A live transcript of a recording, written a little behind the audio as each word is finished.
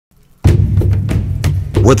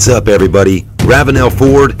What's up, everybody? Ravenel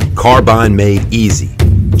Ford, carbine made easy.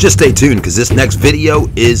 Just stay tuned because this next video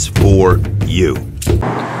is for you.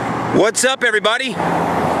 What's up, everybody?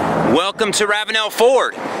 Welcome to Ravenel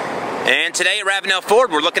Ford. And today at Ravenel Ford,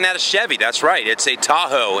 we're looking at a Chevy. That's right, it's a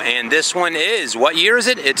Tahoe. And this one is, what year is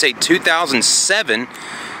it? It's a 2007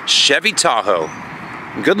 Chevy Tahoe.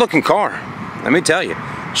 Good looking car, let me tell you.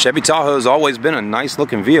 Chevy Tahoe has always been a nice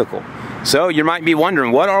looking vehicle. So you might be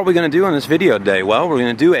wondering, what are we going to do in this video today? Well, we're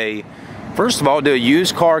going to do first of all, do a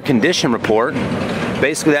used car condition report.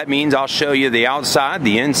 Basically that means I'll show you the outside,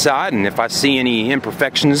 the inside, and if I see any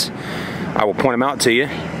imperfections, I will point them out to you.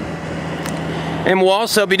 And we'll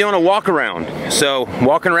also be doing a walk around. So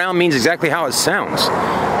walking around means exactly how it sounds.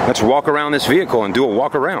 Let's walk around this vehicle and do a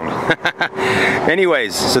walk around.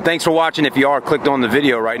 Anyways, so thanks for watching. If you are clicked on the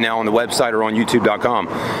video right now on the website or on youtube.com.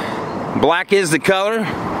 Black is the color.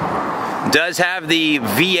 Does have the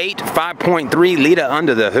V8 5.3 liter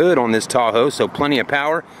under the hood on this Tahoe, so plenty of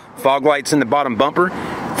power. Fog lights in the bottom bumper.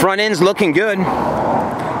 Front end's looking good.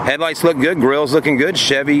 Headlights look good. Grill's looking good.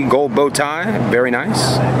 Chevy gold bow tie, very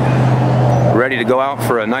nice. Ready to go out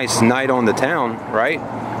for a nice night on the town, right?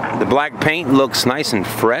 The black paint looks nice and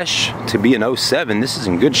fresh to be an 07. This is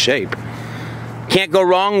in good shape. Can't go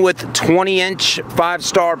wrong with 20-inch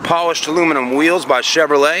 5-star polished aluminum wheels by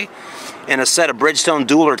Chevrolet and a set of Bridgestone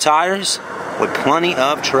dueler tires with plenty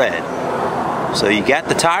of tread. So you got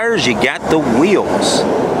the tires, you got the wheels.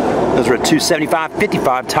 Those are a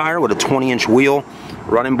 275/55 tire with a 20-inch wheel,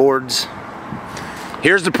 running boards.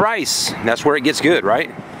 Here's the price. That's where it gets good,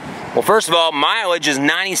 right? Well, first of all, mileage is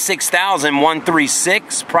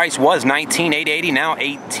 96,136. Price was 19,880, now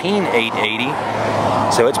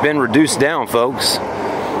 18,880. So it's been reduced down, folks.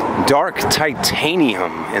 Dark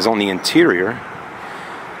titanium is on the interior.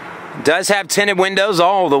 Does have tinted windows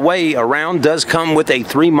all the way around. Does come with a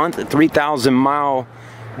 3-month, 3,000-mile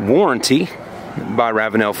warranty by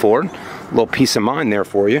Ravenel Ford. A little peace of mind there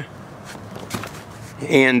for you.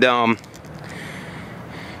 And I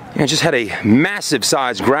just had a massive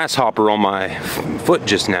sized grasshopper on my foot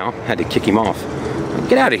just now. Had to kick him off.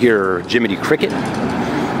 Get out of here, Jiminy Cricket.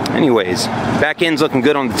 Anyways, back end's looking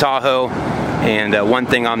good on the Tahoe. And one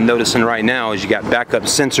thing I'm noticing right now is you got backup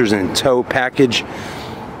sensors and tow package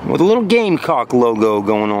with a little Gamecock logo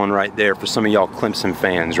going on right there for some of y'all Clemson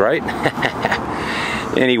fans, right?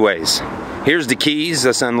 Anyways, here's the keys.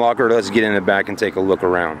 Let's unlock her. Let's get in the back and take a look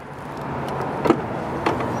around.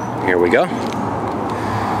 Here we go.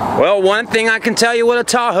 Well, one thing I can tell you with a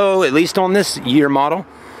Tahoe, at least on this year model,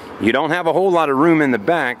 you don't have a whole lot of room in the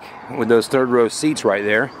back with those third row seats right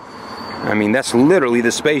there. I mean, that's literally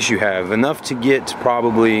the space you have. Enough to get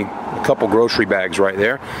probably a couple grocery bags right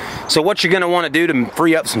there. So what you're going to want to do to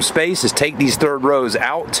free up some space is take these third rows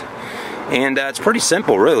out. And it's pretty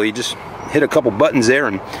simple, really. You just hit a couple buttons there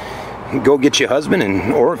and go get your husband,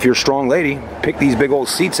 or if you're a strong lady, pick these big old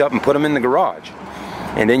seats up and put them in the garage.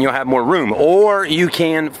 And then you'll have more room. Or you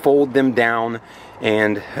can fold them down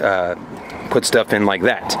and put stuff in like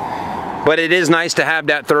that. But it is nice to have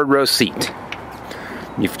that third row seat.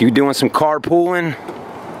 If you're doing some carpooling,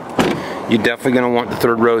 you're definitely going to want the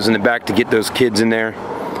third rows in the back to get those kids in there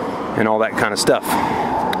and all that kind of stuff.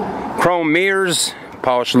 Chrome mirrors,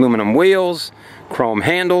 polished aluminum wheels, chrome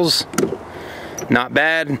handles, not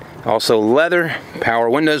bad. Also leather, power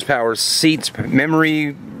windows, power seats,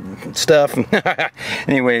 memory stuff.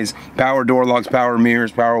 Anyways, power door locks, power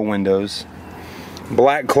mirrors, power windows.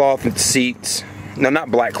 Black cloth seats. No,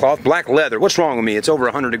 not black cloth, black leather. What's wrong with me? It's over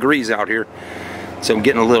 100 degrees out here. So I'm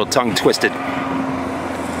getting a little tongue twisted.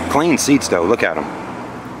 Clean seats though, look at them.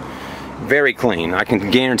 Very clean. I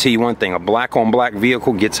can guarantee you one thing, a black on black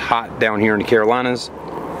vehicle gets hot down here in the Carolinas.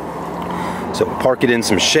 So park it in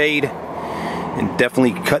some shade and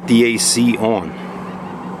definitely cut the AC on.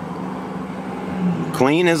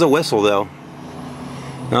 Clean as a whistle though.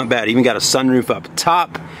 Not bad. Even got a sunroof up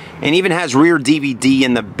top and even has rear DVD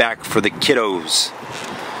in the back for the kiddos.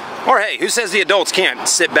 Or hey, who says the adults can't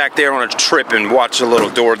sit back there on a trip and watch a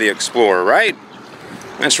little Dora the Explorer, right?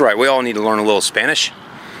 That's right, we all need to learn a little Spanish.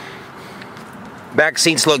 Back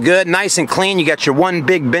seats look good, nice and clean. You got your one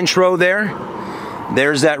big bench row there.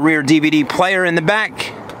 There's that rear DVD player in the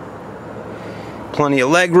back. Plenty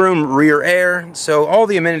of leg room, rear air. So all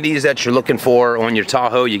the amenities that you're looking for on your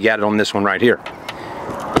Tahoe, you got it on this one right here.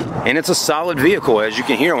 And it's a solid vehicle, as you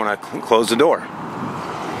can hear when I close the door.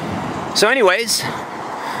 So anyways,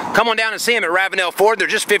 come on down and see them at Ravenel Ford. They're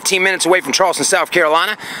just 15 minutes away from Charleston, South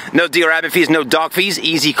Carolina. No dealer admin fees, no dock fees,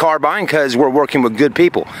 easy car buying because we're working with good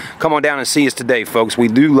people. Come on down and see us today, folks. We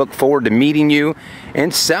do look forward to meeting you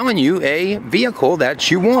and selling you a vehicle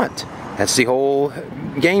that you want. That's the whole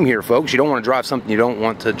game here, folks. You don't want to drive something you don't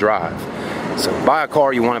want to drive. So buy a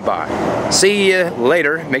car you want to buy. See you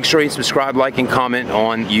later. Make sure you subscribe, like, and comment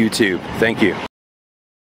on YouTube. Thank you.